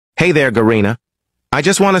Hey there, Garena. I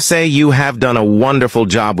just want to say you have done a wonderful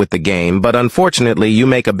job with the game, but unfortunately you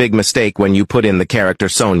make a big mistake when you put in the character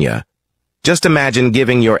Sonya. Just imagine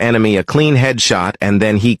giving your enemy a clean headshot and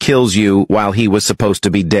then he kills you while he was supposed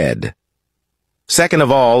to be dead. Second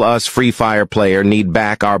of all, us Free Fire player need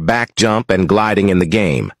back our back jump and gliding in the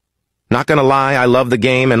game. Not gonna lie, I love the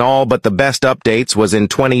game and all, but the best updates was in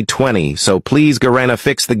 2020, so please Garena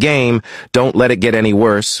fix the game, don't let it get any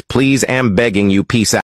worse, please am begging you, peace out.